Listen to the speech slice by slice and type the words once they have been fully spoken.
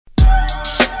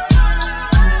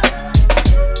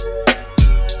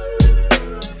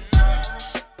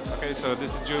So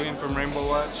this is Julien from Rainbow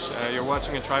Watch. You're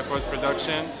watching a Triforce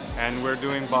production, and we're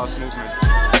doing boss movements.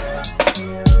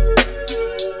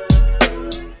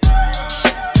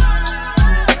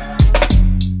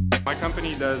 My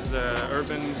company does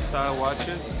urban style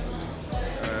watches.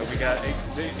 We got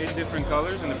eight different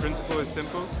colors, and the principle is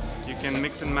simple. You can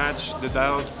mix and match the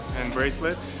dials and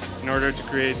bracelets in order to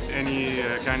create any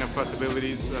kind of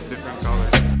possibilities of different colors.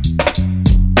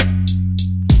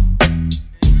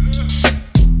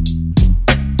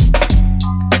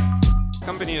 The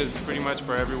company is pretty much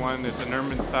for everyone. It's an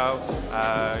urban style.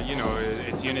 You know,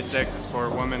 it's unisex. It's for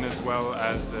women as well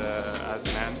as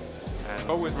men. And the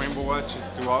goal with Rainbow Watch is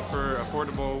to offer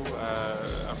affordable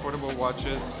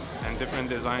watches and different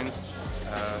designs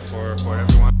for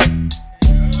everyone.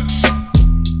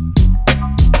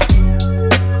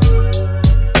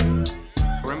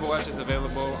 Rainbow Watch is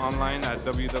available online at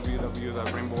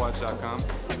www.rainbowwatch.com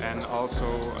and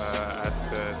also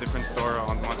at different stores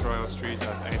on Montreal Street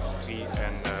at 8th Street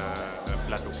and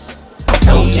Plateau.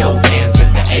 Throw your hands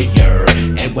in the air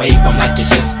and wave them like you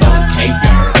just don't care.